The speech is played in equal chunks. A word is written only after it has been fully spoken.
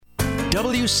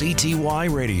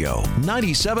WCTY Radio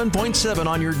 97.7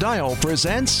 on your dial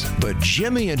presents the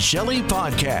Jimmy and Shelley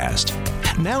Podcast.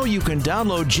 Now you can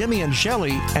download Jimmy and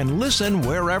Shelley and listen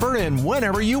wherever and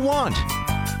whenever you want.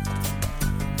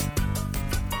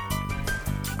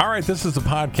 All right, this is a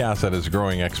podcast that is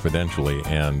growing exponentially,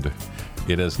 and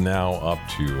it is now up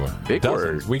to Big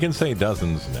dozens. word. We can say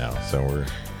dozens now, so we're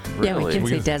Yeah, we can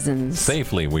say dozens.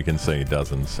 safely. We can say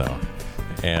dozens. So,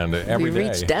 and every we day,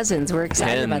 reached dozens. We're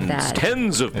excited about that.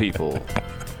 Tens of people.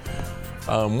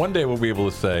 one day we'll be able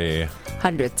to say.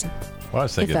 Hundreds. Well, I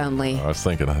was thinking. If only. I was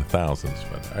thinking thousands,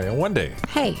 but one day.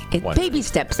 Hey, One baby day.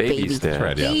 steps, Baby baby. steps.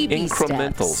 Right, yeah. Baby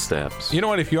Incremental steps. steps. You know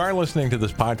what? If you are listening to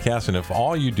this podcast, and if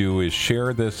all you do is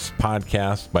share this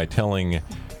podcast by telling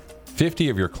 50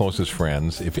 of your closest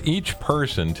friends, if each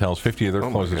person tells 50 of their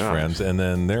closest gosh. friends, and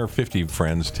then their 50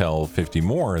 friends tell 50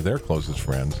 more of their closest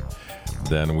friends,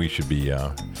 then we should be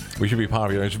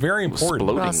popular. It's very important.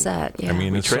 Exploding. We're all set. Yeah. I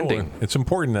mean, it's trending. it's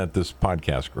important that this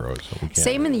podcast grows. So we can't.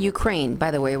 Same in the Ukraine, by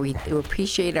the way. We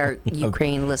appreciate our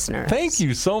Ukraine listeners. Thank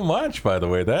you so much, by the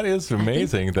way. That is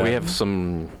amazing. That We have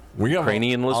some we have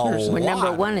Ukrainian a listeners? We're number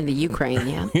lot. one in the Ukraine,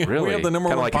 yeah. Really? We have the number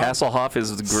Kind of one like Hasselhoff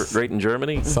is great in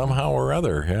Germany? somehow or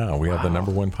other. Yeah, we have the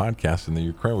number one podcast in the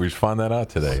Ukraine. We just found that out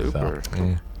today. Super.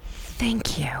 So.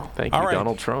 Thank you. Thank All you, right.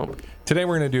 Donald Trump. Today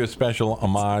we're going to do a special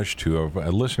homage to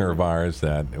a listener of ours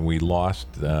that we lost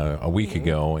a week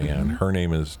ago, and her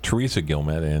name is Teresa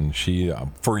Gilmet, and she,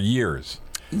 for years,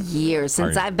 Years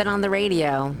since All right. I've been on the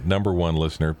radio. number one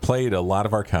listener, played a lot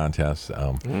of our contests,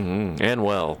 And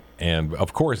well. and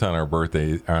of course on her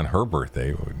birthday,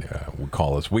 would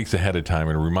call us weeks ahead of time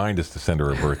and remind us to send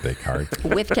her a birthday card.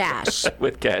 With cash.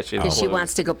 With cash. Because she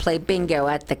wants to go play bingo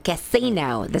at the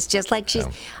casino. That's just like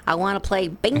I want to play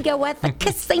bingo at the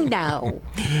casino.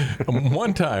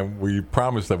 One time we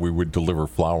promised that we would deliver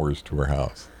flowers to her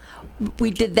house.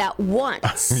 We did that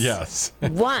once. Yes.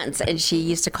 Once. And she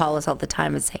used to call us all the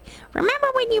time and say, remember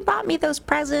when you bought me those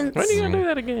presents? When are you going to do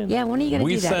that again? Yeah, when are you going to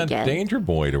We do that sent again? Danger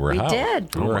Boy to her We house.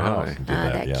 did. To her Oh, my. house. Did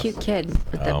That yes. cute kid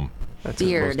with the That's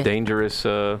beard. the most dangerous.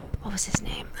 What was his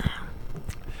name?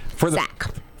 For the Zach.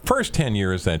 first 10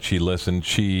 years that she listened,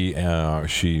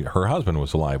 her husband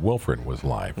was alive. Wilfred was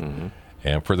alive. Mm-hmm.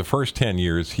 And for the first 10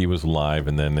 years, he was alive,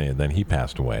 and then he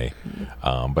passed away.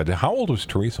 But how old was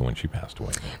Teresa when she passed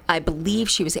away? I believe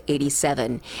she was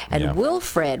 87. And Yeah.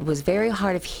 Wilfred was very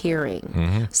hard of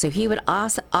hearing. So he would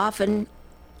often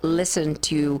listen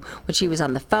to, when she was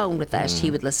on the phone with us, he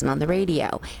would listen on the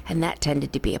radio. And that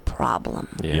tended to be a problem.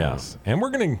 Yeah. Yes. And we're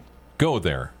going to go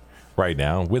there right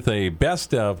now with a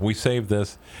best of. We saved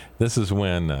this. This is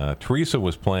when Teresa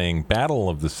was playing Battle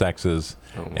of the Sexes.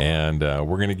 And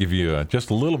we're going to give you just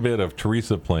a little bit of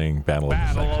Teresa playing Battle of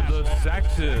the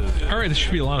Sexes. All right, this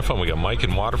should be a lot of fun. We got Mike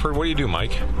in Waterford. What do you do,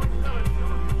 Mike?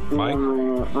 Mike?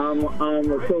 I'm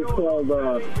a so-called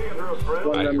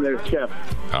one of them there chefs.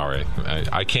 All right.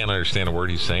 I can't understand a word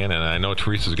he's saying, and I know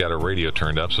Teresa's got her radio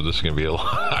turned up, so this is going to be a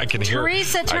lot. I can hear.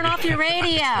 Teresa, turn off your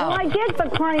radio. I did, for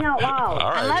crying out loud. All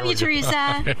right, I love here you, we go.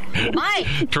 Teresa.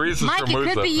 Mike, Teresa's Mike, from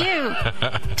it could Moosa.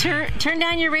 be you. Turn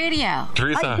down your radio.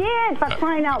 Teresa. I did, for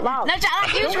crying out loud. No,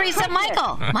 not you, Teresa.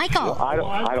 Michael. I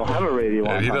don't have a radio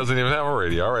on. He doesn't even have a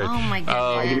radio. All right. Oh, my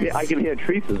goodness. I can hear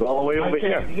Teresa's all the way over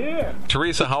here.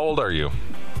 Teresa, how old are you?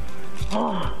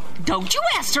 Don't you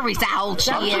ask Teresa how old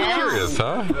she I'm is. curious,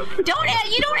 huh? You don't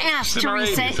ask She's in her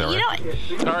Teresa. 80s, all You right.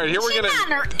 don't. All right, here we're She's going not in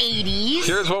to. her 80s.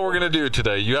 Here's what we're going to do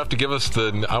today. You have to give us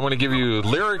I'm going to give you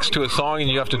lyrics to a song, and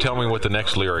you have to tell me what the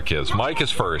next lyric is. Mike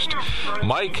is first.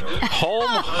 Mike,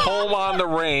 home on the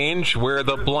range where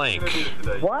the blank.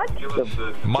 What?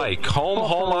 Mike, home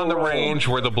on the range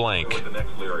where the blank.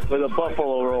 Where the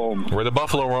buffalo roam. Where the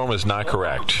buffalo roam is not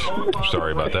correct.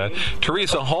 Sorry about that.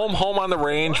 Teresa, home on the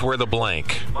range where the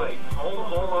blank.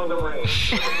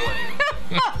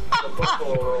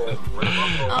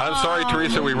 I'm sorry,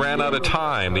 Teresa, we ran out of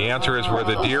time. The answer is where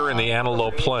the deer and the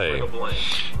antelope play.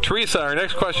 Teresa, our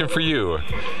next question for you.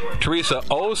 Teresa,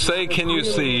 oh, say can you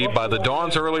see by the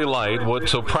dawn's early light what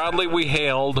so proudly we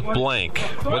hailed blank.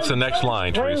 What's the next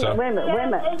line, Teresa? Wait a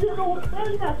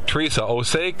minute. Teresa, oh,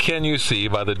 say can you see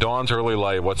by the dawn's early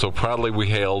light what so proudly we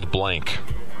hailed blank.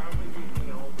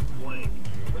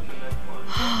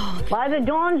 By the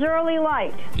dawn's early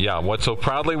light. Yeah, what so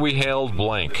proudly we hailed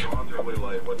blank.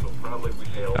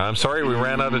 I'm sorry, we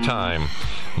ran out of time.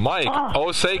 Mike,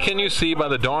 oh, say can you see by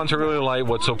the dawn's early light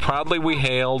what so proudly we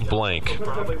hailed blank.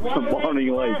 The morning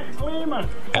light.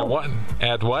 At what?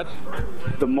 At what?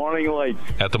 The morning light.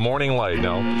 At the morning light,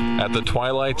 no. At the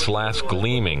twilight's last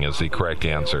gleaming is the correct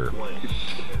answer.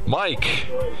 Mike,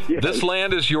 this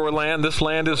land is your land, this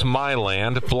land is my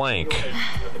land, blank.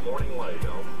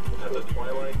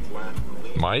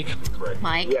 Mike?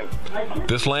 Mike? Yeah.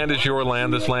 This land is your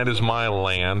land. This land is my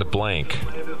land. Blank.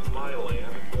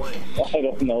 I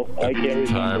don't know. I can't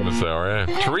remember. Time is all right.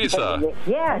 Teresa.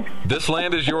 Yes. This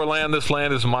land is your land. This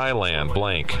land is my land.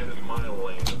 Blank.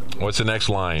 What's the next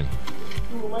line?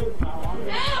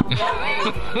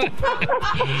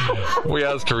 We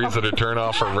asked Teresa to turn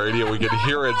off her radio. We could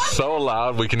hear it so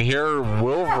loud. We can hear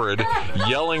Wilfred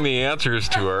yelling the answers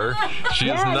to her. She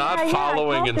is not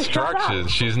following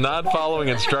instructions. She's not following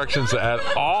instructions at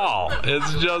all.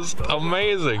 It's just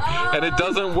amazing. And it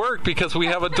doesn't work because we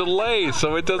have a delay,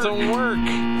 so it doesn't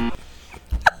work.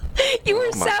 You were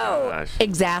my so gosh.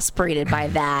 exasperated by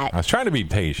that. I was trying to be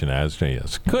patient as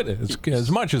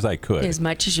much as I could. As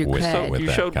much as you with- could. with You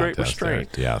that showed great contest there.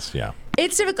 restraint. Yes, yeah.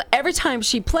 It's difficult. Every time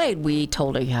she played, we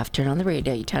told her, you have to turn on the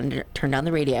radio. You turn down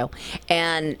the radio.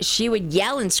 And she would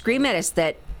yell and scream at us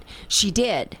that she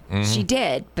did. Mm-hmm. She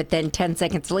did. But then 10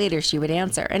 seconds later, she would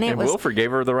answer. And it And was... Wilford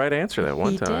gave her the right answer that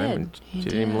one He time. did. And He she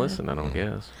didn't even did. listen, I don't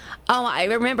guess. Oh, I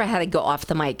remember I had to go off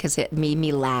the mic because it made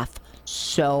me laugh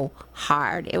so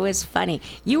hard. It was funny.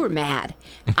 You were mad.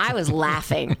 I was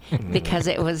laughing because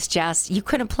it was just, you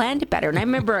couldn't have planned it better. And I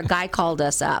remember a guy called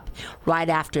us up right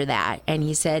after that, and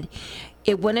he said,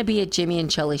 it wouldn't be a Jimmy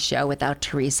and Shelley show without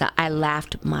Teresa. I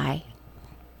laughed my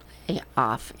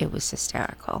off. It was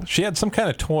hysterical. She had some kind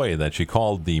of toy that she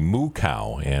called the moo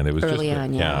cow, and it was Early just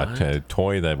on, yeah. a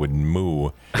toy that would moo,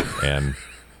 and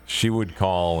she would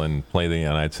call and play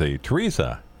and I'd say,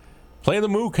 Teresa, play the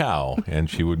moo cow, and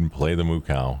she wouldn't play the moo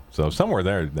cow. So somewhere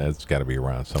there, that's got to be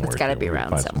around somewhere. It's gotta too. be We can around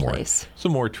find someplace.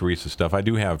 Some more Teresa stuff. I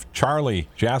do have Charlie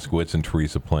Jaskowitz and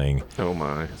Teresa playing Oh,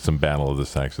 my. some Battle of the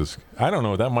Sexes. I don't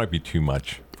know. That might be too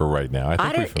much for right now.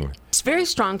 I think we It's very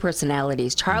strong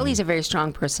personalities. Charlie's a very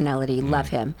strong personality. Love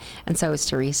him. And so is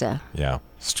Teresa. yeah.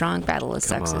 Strong battle of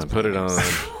Come sexes. on, put it on.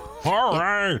 All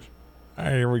right. All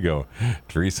right, here we go.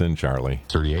 Teresa and Charlie.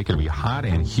 38, going to be a hot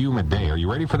and humid day. Are you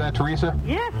ready for that, Teresa?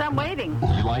 Yes, I'm waiting.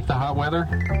 You like the hot weather?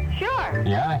 Sure.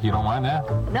 Yeah, you don't mind that?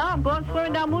 No, I'm going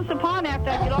swimming down Moosa Pond after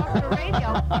I get off the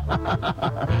radio.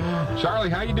 Charlie,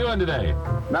 how you doing today?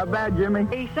 Not bad, Jimmy.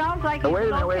 He sounds like he's Wait a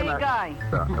an minute, wait a okay minute. guy.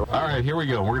 All right, here we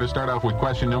go. We're going to start off with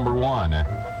question number 1.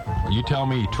 You tell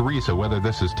me, Teresa, whether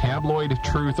this is tabloid,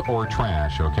 truth, or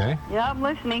trash, okay? Yeah, I'm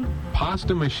listening.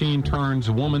 Pasta machine turns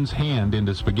woman's hand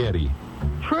into spaghetti.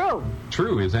 True.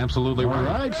 True is absolutely right. Oh,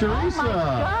 my God.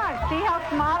 See how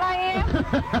smart I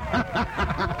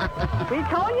am? We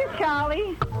told you,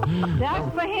 Charlie.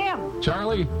 That's for him.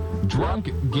 Charlie,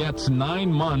 drunk gets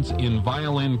 9 months in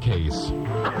violin case.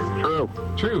 True.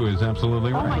 True is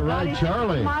absolutely Oh, my right. God, he's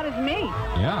as smart as me.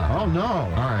 Yeah. Oh, no. All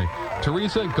right.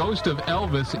 Teresa, Ghost of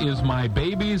Elvis is my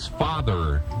baby's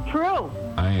father. True.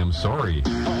 I am sorry.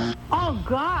 Oh,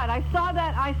 God. I saw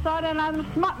that on the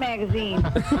Smut magazine.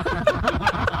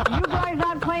 You guys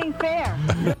aren't playing fair.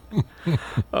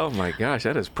 Oh, my gosh,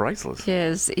 that is priceless.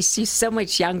 She's so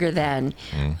much younger than.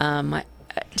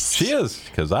 She is,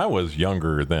 because I was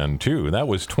younger then, too. That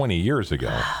was 20 years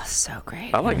ago. So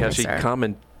great. I like how she Sir.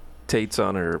 commentates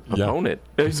on her opponent.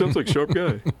 Hey, he sounds like a sharp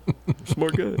guy.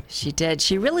 Smart guy. She did.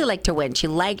 She really liked to win. She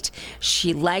liked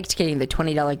getting the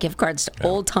 $20 gift cards to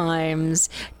Old Times,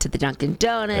 to the Dunkin'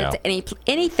 Donuts,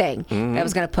 anything that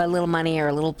was going to put a little money or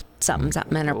a little something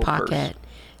in her Little pocket.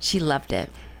 She loved it.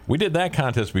 We did that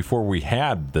contest before we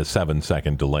had the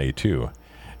 7-second delay, too.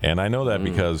 And I know that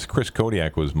because Chris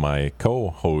Kodiak was my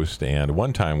co-host, and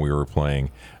one time we were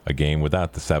playing a game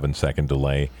without the 7-second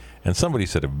delay, and somebody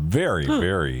said a very,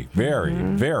 very, very,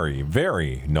 very,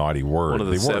 very naughty word. One of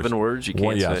the 7 words you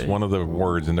can't Yes, say. one of the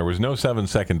words, and there was no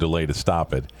 7-second delay to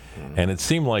stop it. And it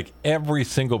seemed like every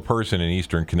single person in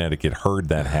Eastern Connecticut heard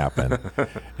that happen.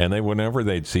 And whenever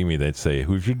they'd see me, they'd say,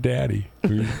 "Who's your daddy?"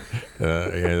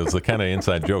 It was a kind of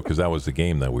inside joke because that was the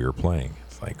game that we were playing.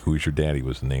 It's like, "Who's your daddy?"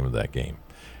 was the name of that game.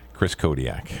 Chris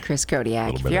Kodiak. Chris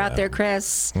Kodiak. If bit you're of out that. there,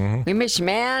 Chris, we miss you,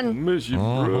 man. Miss you,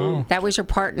 bro. That was your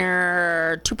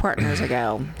partner 2 partners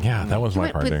ago. Yeah, that was You my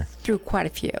went partner. through quite a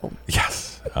few.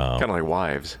 Yes. Kind of like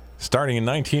wives. Starting in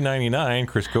 1999,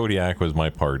 Chris Kodiak was my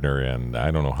partner, and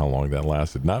I don't know how long that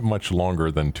lasted. Not much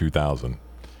longer than 2000.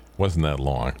 Wasn't that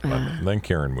long. But then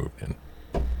Karen moved in.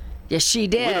 Yes, she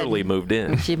did. Literally moved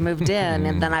in. She moved in,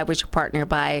 and then I was your partner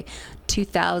by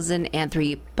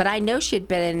 2003. But I know she had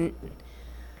been in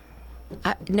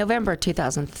November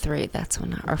 2003. That's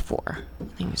when, or 4. I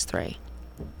think it was 3.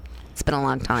 It's been a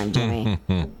long time, Jimmy.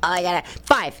 I got it.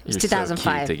 5. It's You're so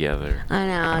 2005. cute together. I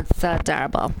know, it's so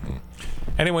adorable.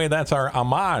 Anyway, that's our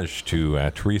homage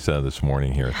to Teresa this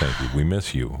morning here. Thank you. We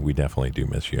miss you. We definitely do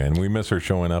miss you. And we miss her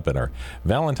showing up at our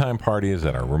Valentine parties,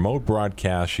 at our remote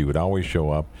broadcast. She would always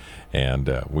show up, and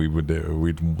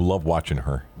we'd love watching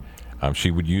her.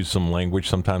 She would use some language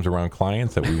sometimes around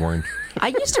clients that we weren't. I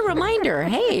used to remind her,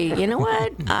 hey, you know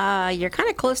what? You're kind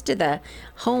of close to the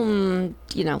home,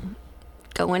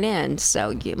 going in,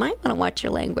 so you might want to watch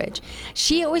your language.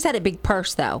 She always had a big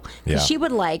purse, though. Yeah. She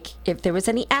would if there was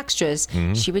any extras,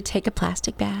 she would take a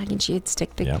plastic bag and she'd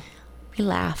stick the... Yep. We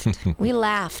laughed. We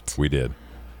laughed. We did.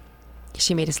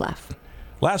 She made us laugh.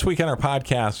 Last week on our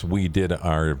podcast, we did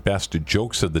our best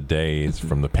jokes of the day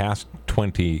from the past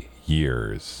 20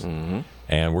 years.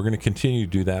 And we're going to continue to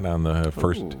do that on the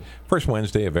first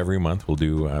Wednesday of every month. We'll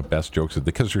do best jokes of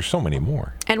the, because there's so many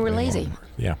more. And we're lazy.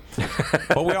 Yeah.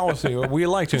 But we always we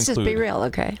like to Let's include... just be real,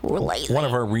 okay? We're lazy. One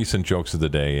of our recent jokes of the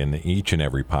day in each and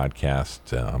every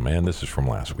podcast. And this is from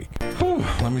last week.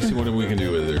 Let me see what we can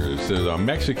do with this. There's a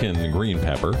Mexican green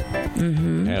pepper.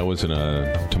 It was in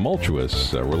a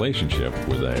tumultuous relationship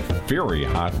with a very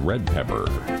hot red pepper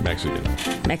Mexican.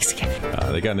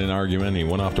 They got in an argument. He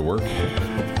went off to work.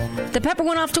 The pepper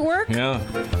went off to work? Yeah.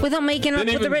 Without making up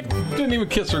with the red... Didn't even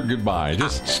kiss her goodbye.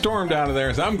 Just stormed out of there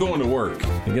and said, I'm going to work.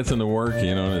 He gets into work,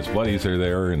 and his buddies are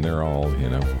there, and they're all,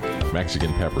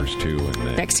 Mexican peppers, too.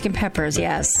 And Mexican peppers,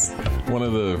 yes. One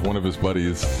of his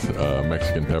buddies,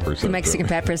 Mexican pepper, says the Mexican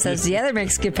pepper says the other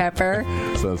Mexican pepper.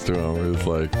 Says to him, it's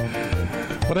like,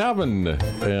 what happened?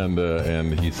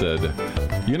 And he said,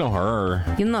 you know her.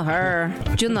 You know her.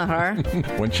 Do you know her?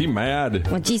 When she mad.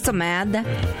 When she's so mad.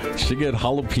 She get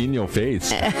jalapeno face.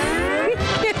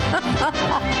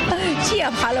 She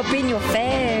have jalapeno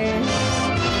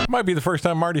face. Might be the first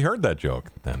time Marty heard that joke,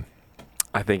 then.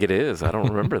 I think it is. I don't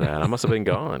remember that. I must have been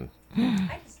gone.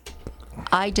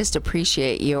 I just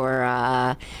appreciate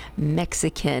your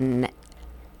Mexican...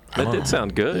 That did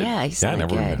sound good. Yeah, he sounded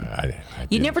good.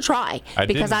 You never try,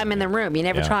 because I'm in the room. You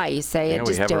never try. You say,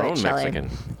 just we have do our it, own Shelley. Mexican.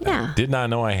 Yeah. Did not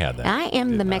know I had that. I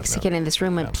am the Mexican in this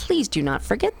room, and please do not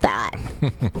forget that.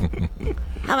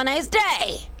 Have a nice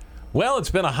day. Well, it's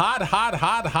been a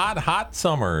hot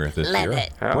summer this year.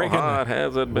 It. How Breaking hot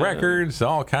has it been? records,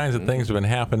 all kinds of things have been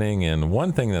happening, and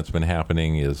one thing that's been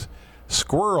happening is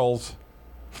squirrels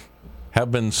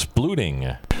have been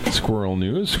splooting. Squirrel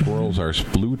news. Squirrels are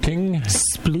splooting.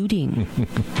 Splooting.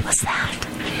 What's that?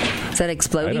 Is that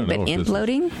exploding but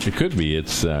imploding? It could be.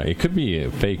 It could be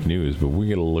fake news, but we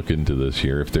got to look into this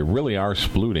here. If they really are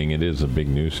splooting, it is a big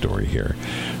news story here.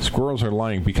 Squirrels are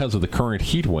lying because of the current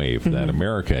heat wave that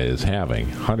America is having.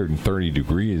 130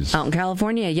 degrees. Out in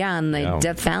California, in the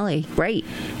Death Valley. Right.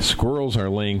 Squirrels are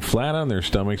laying flat on their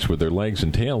stomachs with their legs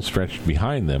and tails stretched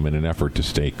behind them in an effort to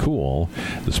stay cool.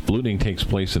 The splooting takes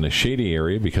place in a shady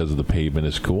area because the pavement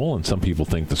is cool, and some people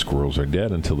think the squirrels are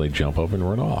dead until they jump up and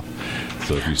run off.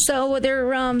 So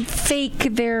they're fake.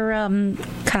 They're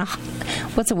kind of,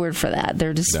 what's the word for that?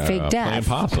 They're just fake death.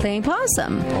 Playing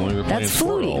possum. Only they're That's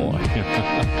playing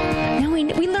fluting. No,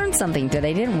 we learned something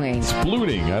today, didn't we?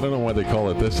 Splooting. I don't know why they call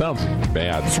it this. Sounds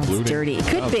bad. Sounds splooting. dirty. It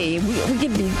could be. We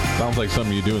could be. Sounds like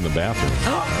something you do in the bathroom.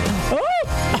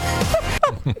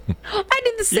 I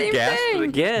did the same You gasped thing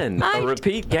again. A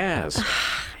repeat gas.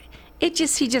 He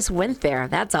just went there.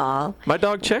 That's all. My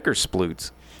dog Checker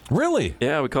sploots. Really?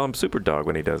 Yeah, we call him Super Dog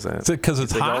when he does that. Is it because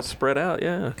it's He's all hot? spread out,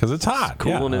 yeah. Because it's hot.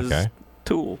 Cooling his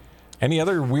tool. Any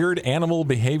other weird animal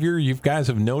behavior you guys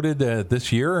have noted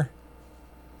this year?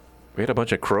 We had a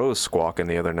bunch of crows squawking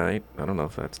the other night. I don't know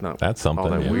if that's something, all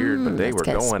that weird, but they were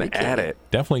kinda going spooky. at it.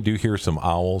 Definitely do hear some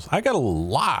owls. I got a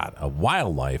lot of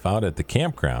wildlife out at the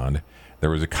campground. There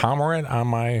was a cormorant on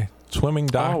my swimming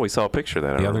dock. Oh, we saw a picture of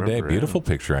that the other day. Beautiful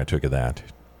picture I took of that,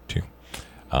 too.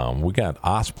 We got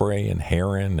osprey and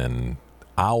heron and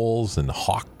owls and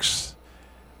hawks,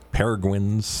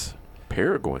 peregrines.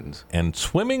 And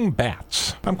swimming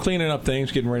bats. I'm cleaning up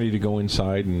things, getting ready to go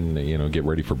inside and, get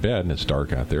ready for bed, and it's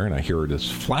dark out there, and I hear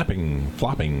this flopping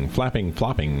sound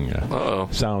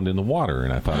in the water,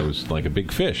 and I thought it was like a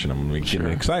big fish, and I'm getting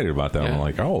excited about that. Yeah. I'm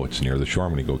like, it's near the shore.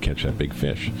 I'm going to go catch that big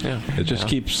fish. Yeah. It just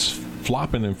keeps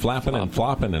flopping and flapping and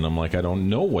flopping, and I'm like, I don't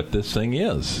know what this thing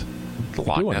is. The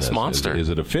Loch Ness Monster. Is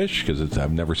it a fish? Because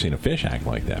I've never seen a fish act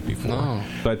like that before. No.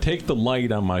 So I take the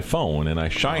light on my phone, and I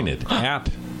shine it at...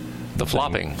 the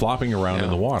flopping around in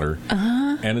the water,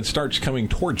 and it starts coming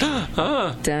towards me.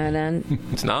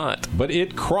 It's not. But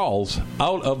it crawls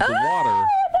out of the water.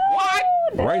 What?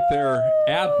 right there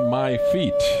at my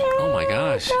feet. Oh my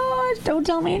gosh. Gosh, don't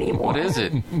tell me anymore. What is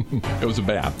it? It was a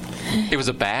bat. It was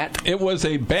a bat? It was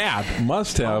a bat.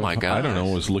 Must have. Oh my gosh. I don't know.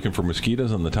 Was looking for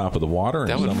mosquitoes on the top of the water, and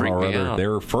That would somehow freak or me other, out.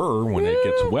 their fur, when it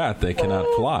gets wet, they cannot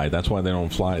fly. That's why they don't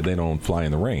fly. They don't fly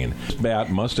in the rain. This bat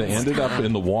must have ended up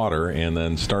in the water and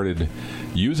then started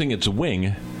using its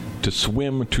wing to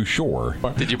swim to shore.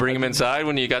 Did you bring him inside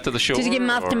when you got to the shore? Did you give him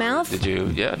mouth to or mouth? Did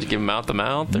you give him mouth to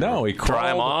mouth? No, it crawled.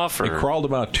 Dry him off? Or? It crawled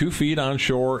about 2 feet on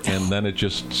shore, and then it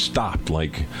just stopped.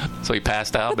 Like So he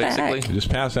passed out, the basically? it just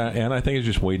passed out, and I think it's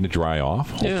just waiting to dry off.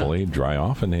 Hopefully, dry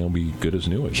off, and they'll be good as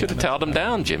new again. Should have towed him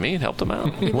down, Jimmy, and helped him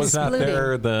out. He was not splooting.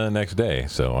 there the next day,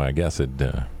 so I guess it.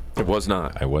 It was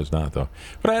not. I was not, though.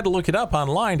 But I had to look it up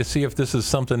online to see if this is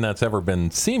something that's ever been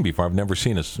seen before. I've never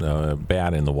seen a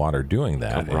bat in the water doing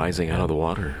that. Rising out of the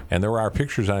water. And there are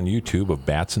pictures on YouTube of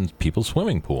bats in people's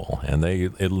swimming pool, and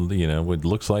it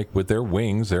looks like with their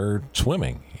wings they're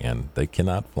swimming, and they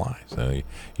cannot fly. So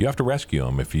you have to rescue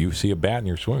them. If you see a bat in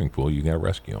your swimming pool, you got to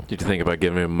rescue them. Did you think about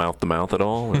giving him mouth to mouth at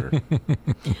all? Or?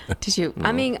 Did you?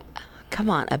 I mean, come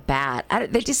on, a bat.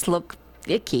 They just look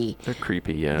icky. They're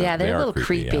creepy, yeah. Yeah, They they're a are little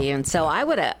creepy, creepy. yeah. And so I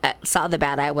would have saw the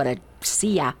bat. I would have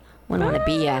see ya. Wouldn't want to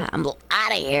be ya. I'm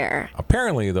out of here.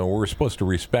 Apparently, though, we're supposed to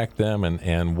respect them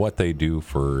and what they do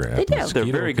for They do. mosquito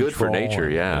They're very good for control nature,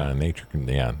 and, yeah. nature can,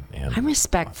 yeah. And I'm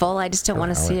respectful. I just don't want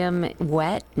to see him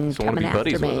wet and So I want to coming be after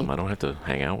buddies with me. him. I don't have to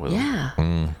hang out with him.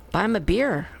 Yeah. Buy him a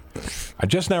beer. I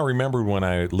just now remembered when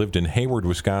I lived in Hayward,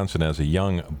 Wisconsin as a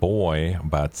young boy,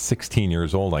 about 16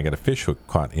 years old, I got a fish hook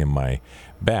caught in my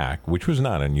back, which was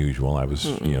not unusual. I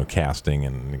was, casting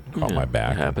and it caught my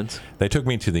back. It happens. They took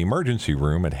me to the emergency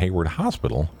room at Hayward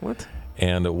Hospital. What?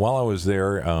 And while I was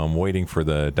there waiting for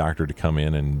the doctor to come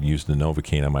in and use the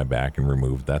Novocaine on my back and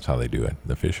remove, that's how they do it,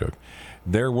 the fish hook,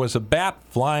 there was a bat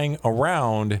flying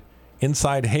around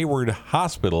inside Hayward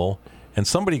Hospital, and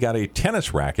somebody got a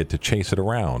tennis racket to chase it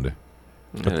around.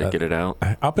 Did they get it out?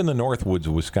 Up in the North Woods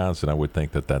of Wisconsin, I would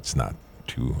think that that's not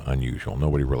too unusual.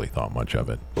 Nobody really thought much of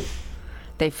it.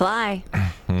 They fly.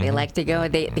 They like to go.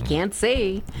 They can't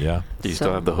see. Yeah. Do you So-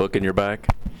 still have the hook in your back?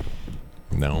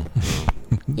 No.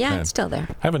 Yeah, it's still there.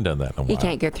 I haven't done that in a while. You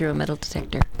can't go through a metal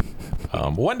detector.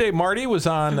 One day, Marty was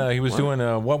on. He was doing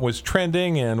what was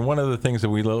trending, and one of the things that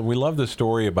we love the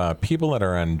story about people that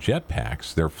are on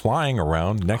jetpacks. They're flying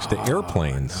around next to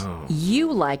airplanes.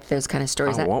 You like those kind of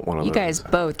stories. I want one of You guys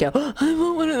both go, oh, I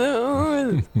want one of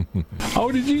those.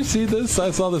 Oh, did you see this?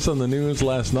 I saw this on the news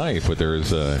last night. But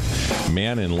there's a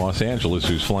man in Los Angeles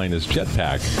who's flying his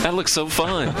jetpack That looks so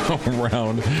fun.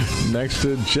 around next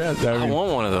to jet. I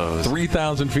want one of those.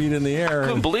 3,000 feet in the air. I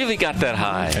couldn't believe he got that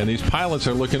high. And these pilots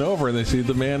are looking over and they see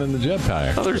the man in the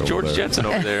jetpack. Oh, there's over George there. Jetson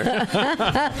over there.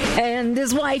 And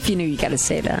his wife, you got to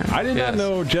say that. I did not Yes.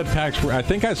 know jetpacks were. I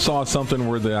think I saw something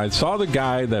where I saw the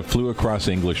guy that flew across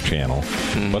English Channel.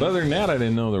 But other than that, I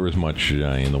didn't know there was much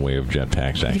in the way of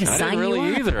jetpacks. Actually. I Sign didn't you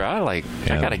really up. either. I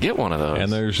got to get one of those.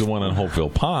 And there's the one in Hopeville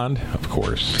Pond, of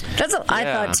course. That's what I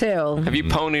Yeah. thought, too. Have you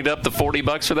ponied up the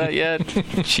 $40 for that yet?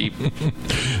 Cheap.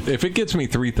 If it gets me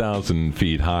 3,000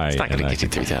 feet high, It's not going and to I get you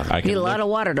can- 3,000. I can Need a lot look- of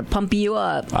water to pump you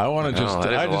up. I want to just.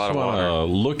 that is I a lot just of want to water.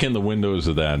 look in the windows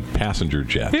of that passenger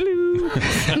jet.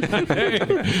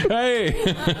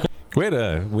 hey. We had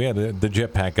the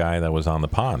jetpack guy that was on the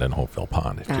pond in Hopeville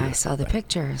Pond. too. I saw the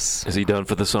pictures. Is he done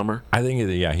for the summer? I think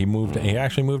he moved. He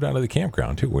actually moved out of the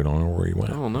campground too. We don't know where he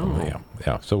went. Oh, no.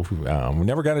 Yeah. So we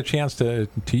never got a chance to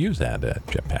use that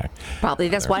jetpack. Probably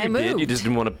that's why I You moved. did. You just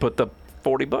didn't want to put the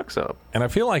 $40 up. And I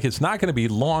feel like it's not going to be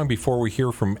long before we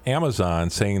hear from Amazon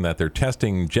saying that they're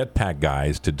testing jetpack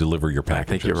guys to deliver your I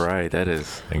packages. think you're right. That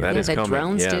is Yeah, is the coming.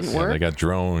 drones Yes. didn't Yeah, work. they got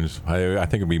drones. I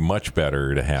think it'd be much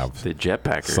better to have The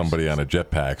jetpackers. somebody on a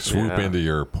jetpack swoop Yeah. into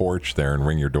your porch there and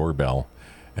ring your doorbell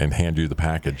and hand you the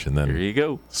package and Here then you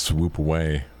go. swoop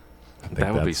away. I think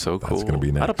That would be that's- so cool. That's going to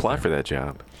be next. I'd apply for that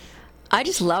job. I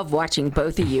just love watching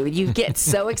both of you. You get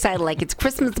so excited, like it's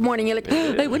Christmas morning. You're like,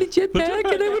 I want a jetpack,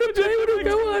 and I want to play, and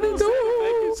go on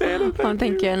and go. I'm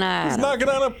thinking, He's knocking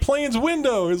on a plane's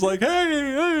window. He's like,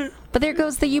 hey. but there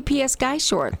goes the UPS guy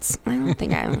shorts. I don't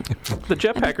think I. The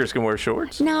jetpackers can wear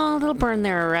shorts. No, they'll burn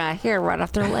their hair right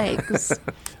off their legs.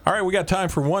 All right, we got time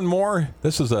for one more.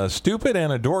 This is a stupid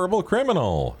and adorable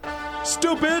criminal.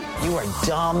 Stupid. You are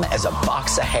dumb as a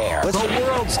box of hair. The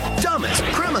world's dumbest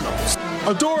criminals.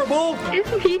 Adorable.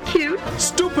 Isn't he cute?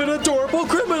 Stupid, adorable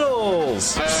criminals.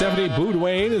 Stephanie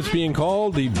Boudwayne is being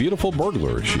called the beautiful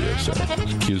burglar. She is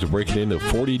accused of breaking into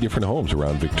 40 different homes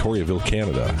around Victoriaville,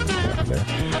 Canada.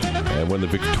 And when the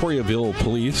Victoriaville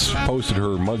police posted her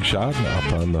mugshot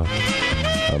up on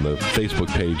on the Facebook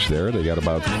page there. They got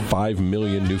about 5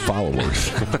 million new followers.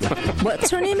 What's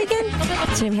her name again?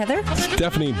 What's her name, Heather?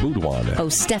 Stephanie Boudouin. Oh,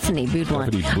 Stephanie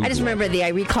Boudouin. I just remember I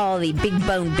recall the Big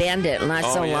Bone Bandit not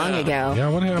so long ago. Yeah,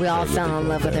 what happened? We all fell in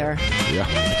love with her. Yeah.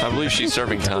 I believe she's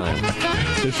serving time.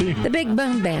 Is she? The Big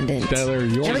Bone Bandit. Down there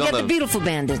in York. And we got the Beautiful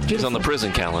Bandit. She's on the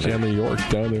prison calendar. Down in York,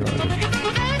 down there.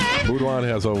 Boudouin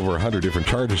has over 100 different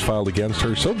charges filed against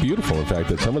her. So beautiful, in fact,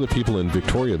 that some of the people in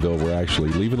Victoriaville were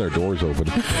actually leaving their doors open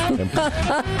and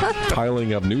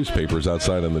piling up newspapers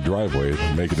outside on the driveway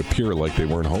to make it appear like they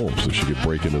weren't home so she could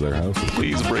break into their houses.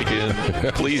 Please break in.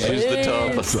 Please use the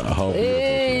tub.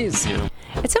 Please. Yeah.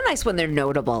 It's so nice when they're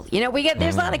notable. You know,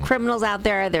 there's a lot of criminals out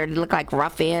there that look like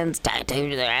ruffians,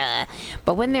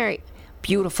 but when they're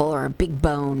beautiful or big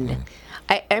boned.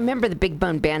 I remember the Big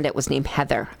Bone Bandit was named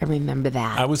Heather. I remember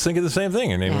that. I was thinking the same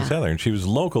thing. Her name was Heather, and she was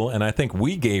local, and I think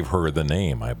we gave her the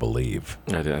name, I believe.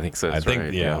 I think so. That's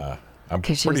right. Yeah. I'm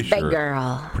because she pretty was sure. Big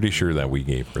girl. Pretty sure that we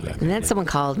gave her that. And then someone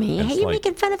called me, "Hey, you're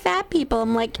making fun of fat people."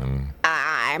 I'm like,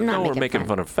 I'm not. We're making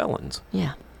fun of felons.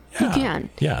 Yeah. You can.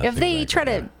 Yeah. If they try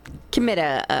to commit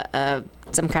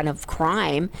some kind of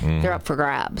crime, they're up for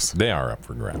grabs. They are up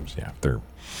for grabs. Yeah. They're.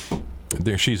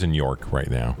 She's in York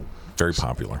right now. Very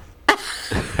popular.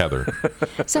 Heather.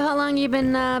 So how long you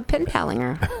been pen paling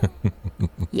her?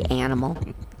 You animal.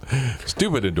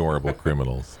 Stupid, adorable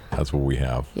criminals. That's what we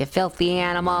have. You filthy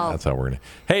animal. That's how we're going to.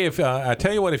 Hey, if I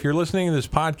tell you what, if you're listening to this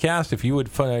podcast, if you would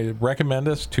recommend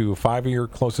us to 5 of your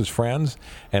closest friends,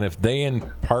 and if they in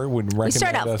part would recommend us. We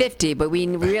start out 50, but we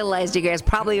realized you guys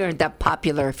probably aren't that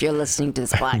popular if you're listening to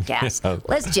this podcast.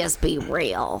 Let's just be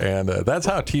real. And that's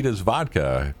how Tito's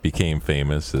Vodka became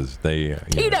famous. Is they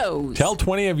Tito's. Tell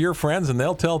 20 of your friends, and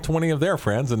they'll tell 20 of their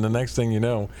friends, and the next thing you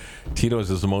know,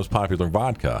 Tito's is the most popular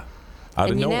vodka. Out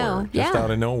of nowhere. Just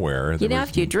out of nowhere. You know,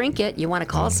 if you drink it, you want to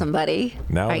call somebody.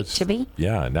 Now right, Chibi?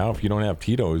 Yeah. Now, if you don't have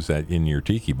Tito's in your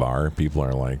tiki bar, people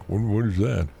are like, what is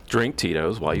that? Drink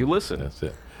Tito's while you listen. That's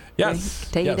it. Yes.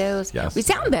 Tito's. Yes. We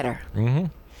sound better. Mm-hmm.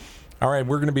 All right.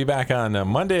 We're going to be back on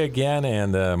Monday again.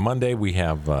 And Monday, we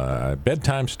have a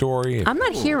bedtime story. I'm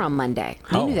not here on Monday.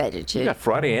 You knew that, did you? You got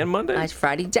Friday and Monday?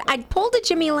 Friday. I pulled a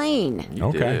Jimmy Lane.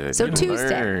 You did. So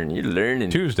Tuesday. You're learning.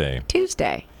 Tuesday.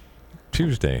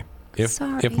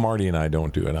 If Marty and I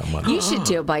don't do it on Monday. You should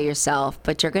do it by yourself,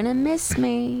 but you're going to miss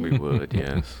me. We would,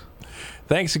 yes.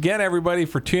 Thanks again, everybody,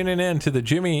 for tuning in to the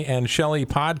Jimmy and Shelley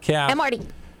podcast. And Marty.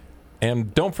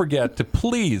 And don't forget to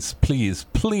please, so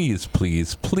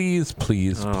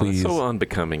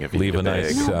unbecoming of you leave to a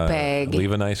nice, beg.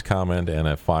 Leave a nice comment and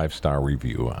a 5-star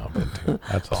review.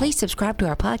 That's all. Please subscribe to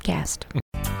our podcast.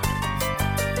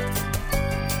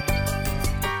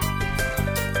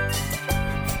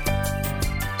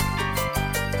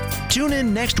 Tune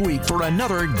in next week for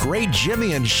another great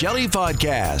Jimmy and Shelley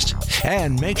podcast.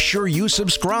 And make sure you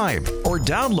subscribe or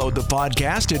download the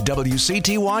podcast at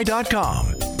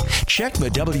WCTY.com. Check the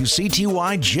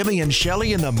WCTY Jimmy and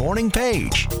Shelley in the Morning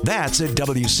page. That's at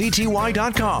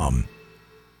WCTY.com.